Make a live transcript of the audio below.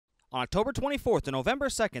On October 24th to November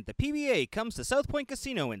 2nd, the PBA comes to South Point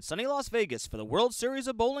Casino in sunny Las Vegas for the World Series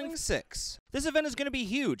of Bowling 6. This event is going to be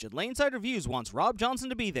huge, and Laneside Reviews wants Rob Johnson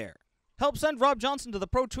to be there. Help send Rob Johnson to the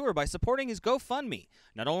Pro Tour by supporting his GoFundMe.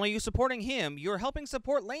 Not only are you supporting him, you're helping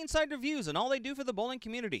support Laneside Reviews and all they do for the bowling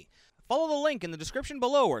community. Follow the link in the description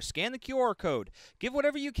below or scan the QR code. Give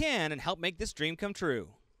whatever you can and help make this dream come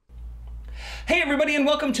true. Hey everybody, and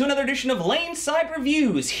welcome to another edition of Laneside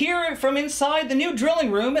Reviews, here from inside the new drilling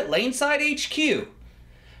room at Laneside HQ.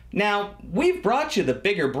 Now, we've brought you the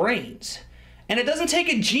bigger brains, and it doesn't take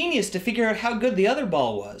a genius to figure out how good the other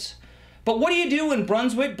ball was. But what do you do when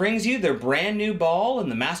Brunswick brings you their brand new ball in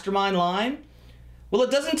the Mastermind line? Well,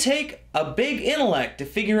 it doesn't take a big intellect to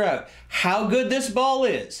figure out how good this ball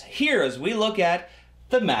is. Here as we look at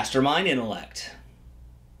the Mastermind Intellect.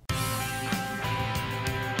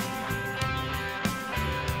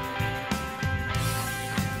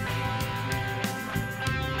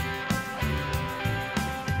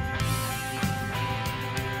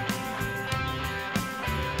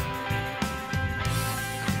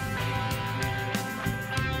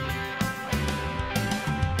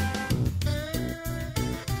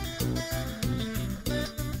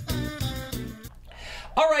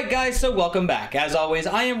 Alright guys, so welcome back. As always,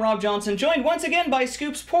 I am Rob Johnson, joined once again by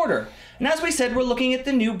Scoops Porter. And as we said, we're looking at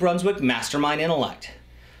the new Brunswick Mastermind Intellect.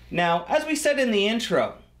 Now, as we said in the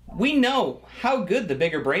intro, we know how good the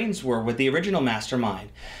bigger brains were with the original Mastermind.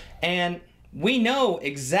 And we know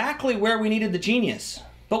exactly where we needed the genius.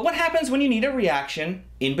 But what happens when you need a reaction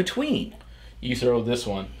in between? You throw this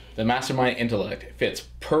one. The Mastermind Intellect fits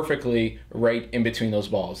perfectly right in between those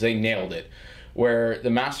balls. They nailed it. Where the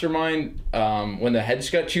Mastermind, when the heads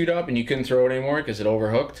got chewed up and you couldn't throw it anymore because it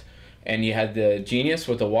overhooked, and you had the Genius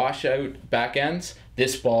with the washout back ends,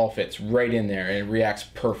 this ball fits right in there and it reacts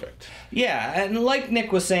perfect. Yeah, and like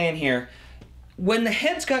Nick was saying here, when the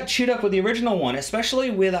heads got chewed up with the original one, especially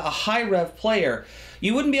with a high rev player,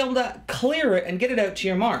 you wouldn't be able to clear it and get it out to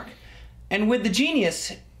your mark. And with the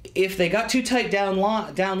Genius, if they got too tight down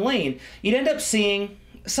lane, you'd end up seeing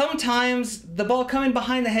sometimes the ball come in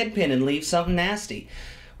behind the head pin and leave something nasty.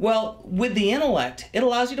 Well, with the Intellect, it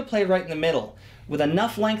allows you to play right in the middle, with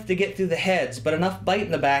enough length to get through the heads, but enough bite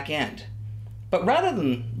in the back end. But rather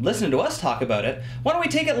than listening to us talk about it, why don't we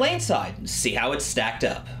take it laneside and see how it's stacked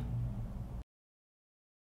up?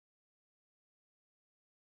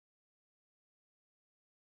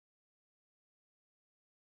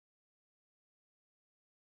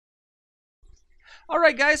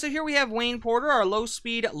 Alright guys, so here we have Wayne Porter, our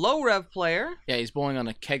low-speed, low-rev player. Yeah, he's bowling on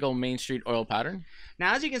a KEGEL Main Street oil pattern.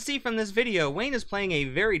 Now, as you can see from this video, Wayne is playing a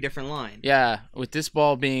very different line. Yeah, with this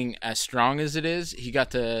ball being as strong as it is, he got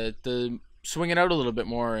to swing it out a little bit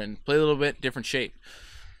more and play a little bit different shape.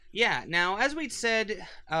 Yeah, now, as we'd said,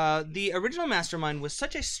 the original Mastermind was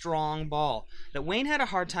such a strong ball that Wayne had a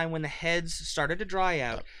hard time when the heads started to dry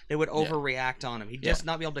out. They would overreact on him. He'd just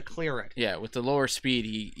not be able to clear it. Yeah, with the lower speed,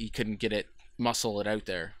 he couldn't get it, muscle it out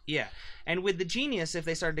there. Yeah, and with the Genius, if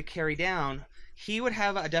they started to carry down, he would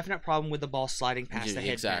have a definite problem with the ball sliding past the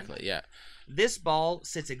head. Exactly, yeah. This ball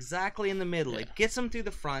sits exactly in the middle. It gets him through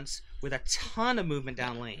the fronts with a ton of movement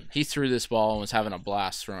down lane. He threw this ball and was having a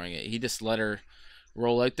blast throwing it. He just let her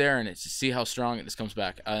roll out there, and it's just see how strong it just comes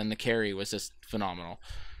back. And the carry was just phenomenal.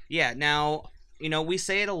 Yeah, now, you know, we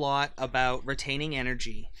say it a lot about retaining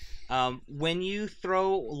energy. When you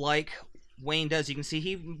throw like Wayne does, you can see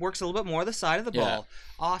he works a little bit more the side of the ball.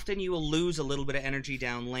 Often you will lose a little bit of energy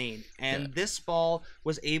down lane, and this ball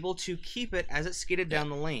was able to keep it as it skidded down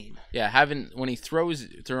the lane. Yeah, when he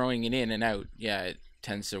throwing it in and out, it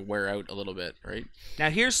tends to wear out a little bit, right? Now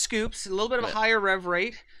here's Scoops, a little bit of a higher rev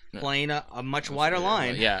rate, playing a much wider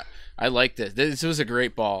line. Yeah, I like this. This was a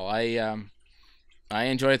great ball. I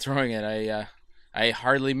enjoyed throwing it. I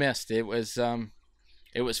hardly missed. It was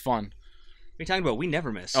fun. What are you talking about? We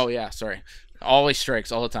never miss. Oh, yeah, sorry. Always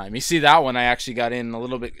strikes all the time. You see that one, I actually got in a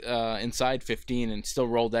little bit inside 15 and still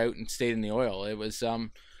rolled out and stayed in the oil. It was,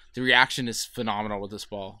 the reaction is phenomenal with this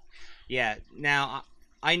ball. Yeah, now,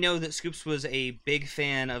 I know that Scoops was a big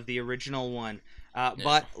fan of the original one,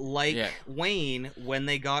 but like Wayne, when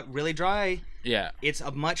they got really dry, it's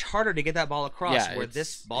much harder to get that ball across, where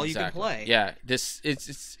this ball you can play. Yeah,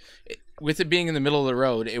 with it being in the middle of the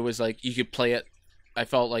road, it was like you could play it. I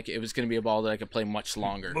felt like it was going to be a ball that I could play much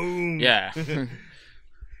longer. Boom. Yeah.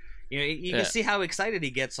 You know, you can see how excited he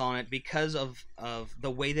gets on it because of the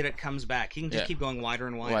way that it comes back. He can just keep going wider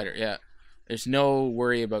and wider. Wider, yeah. There's no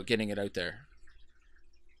worry about getting it out there.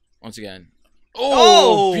 Once again.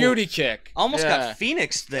 Oh, beauty kick. Almost got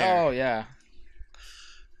phoenixed there. Oh, yeah.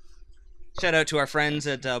 Shout out to our friends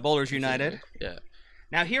at Bowlers United. Yeah.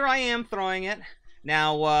 Now here I am throwing it,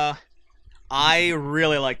 Now, I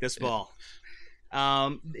really like this ball.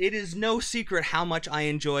 It is no secret how much I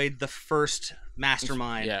enjoyed the first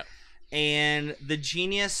Mastermind. Yeah. And the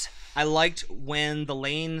Genius, I liked when the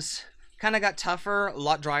lanes kind of got tougher, a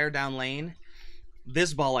lot drier down lane.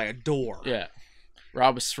 This ball I adore. Yeah.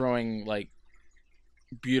 Rob was throwing, like,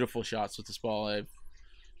 beautiful shots with this ball.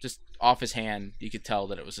 Just off his hand, you could tell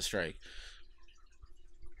that it was a strike.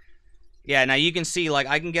 Yeah, now you can see, like,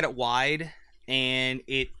 I can get it wide, and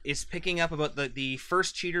it is picking up about the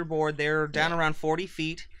first cheater board there, down around 40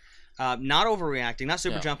 feet. Not overreacting, not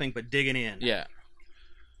super jumping, but digging in. Yeah.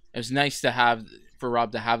 It was nice for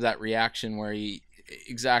Rob to have that reaction where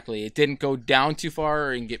it didn't go down too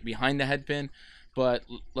far and get behind the head pin, but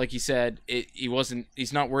like you said,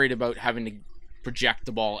 he's not worried about having to project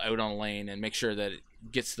the ball out on lane and make sure that it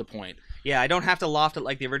gets to the point. Yeah, I don't have to loft it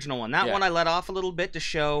like the original one. That one I let off a little bit to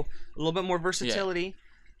show a little bit more versatility. Yeah.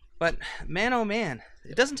 But man, oh man,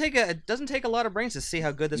 it doesn't take a lot of brains to see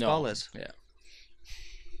how good this ball is. Yeah.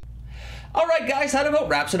 Alright guys, that about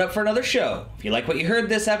wraps it up for another show. If you like what you heard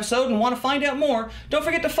this episode and want to find out more, don't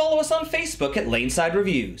forget to follow us on Facebook at Laneside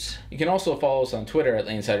Reviews. You can also follow us on Twitter at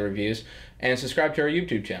Laneside Reviews and subscribe to our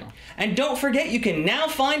YouTube channel. And don't forget you can now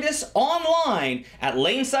find us online at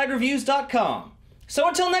lanesidereviews.com. So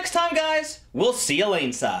until next time guys, we'll see you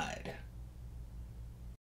Laneside.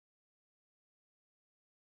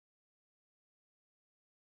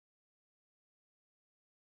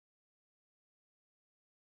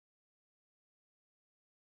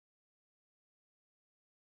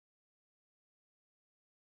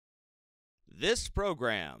 This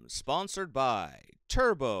program sponsored by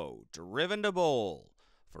Turbo Driven to Bowl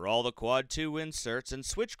for all the Quad 2 inserts and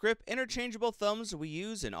switch grip interchangeable thumbs we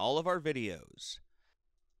use in all of our videos.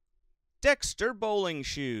 Dexter Bowling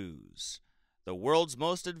Shoes, the world's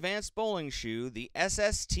most advanced bowling shoe, the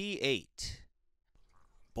SST-8.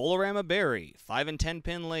 Bowlerama Barrie, 5 and 10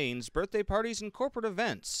 pin lanes, birthday parties and corporate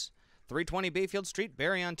events. 320 Bayfield Street,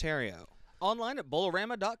 Barrie, Ontario. Online at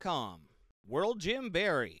bowlerama.com. World Gym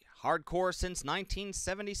Barrie, hardcore since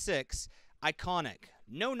 1976, iconic,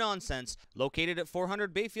 no nonsense, located at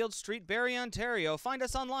 400 Bayfield Street, Barrie, Ontario. Find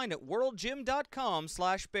us online at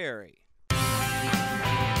worldgym.com/Barrie.